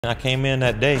I came in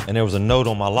that day and there was a note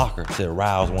on my locker. It said,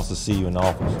 Riles wants to see you in the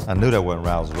office. I knew that wasn't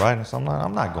Riles' writing, so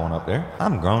I'm not going up there.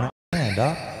 I'm grown man,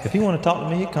 dog. If he want to talk to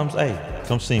me, he comes, hey,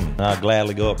 come see me. And I'll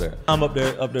gladly go up there. I'm up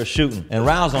there shooting. And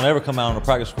Riles don't ever come out on the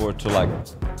practice court till like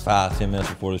 5-10 minutes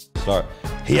before the start.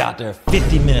 He out there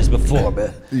 50 minutes before,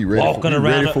 man. He ready walking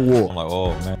around. Ready for war. I'm like,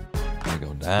 oh man, I'm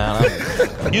gonna go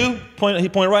down. He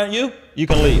pointed right at you, you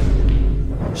can leave.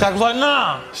 Shaq was like,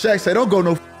 nah. Shaq said, don't go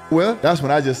no well. That's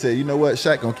when I just said, you know what,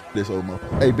 Shaq gonna keep this old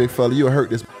motherfucker. Hey, big fella, you'll hurt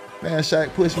this. Man,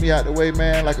 Shaq pushed me out the way,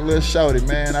 man, like a little shouty,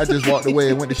 man. I just walked away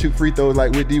and went to shoot free throws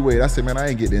like with D-Wade. I said, man, I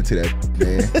ain't getting into that,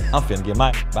 man. I'm finna get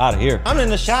my out of here. I'm in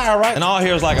the shower, right? And all I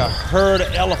hear is like a herd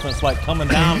of elephants like coming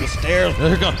down the stairs.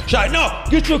 They're going, Shaq, no,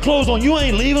 get your clothes on. You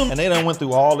ain't leaving. And they done went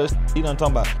through all this. He done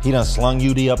talking about, he done slung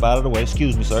UD up out of the way.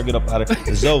 Excuse me, sir, get up out of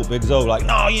here. Zoe, Big Zoe, like,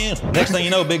 no, yeah. Next thing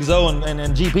you know, Big Zoe and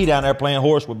GP down there playing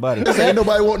horse with Buddy. Ain't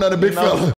nobody want none of big fella.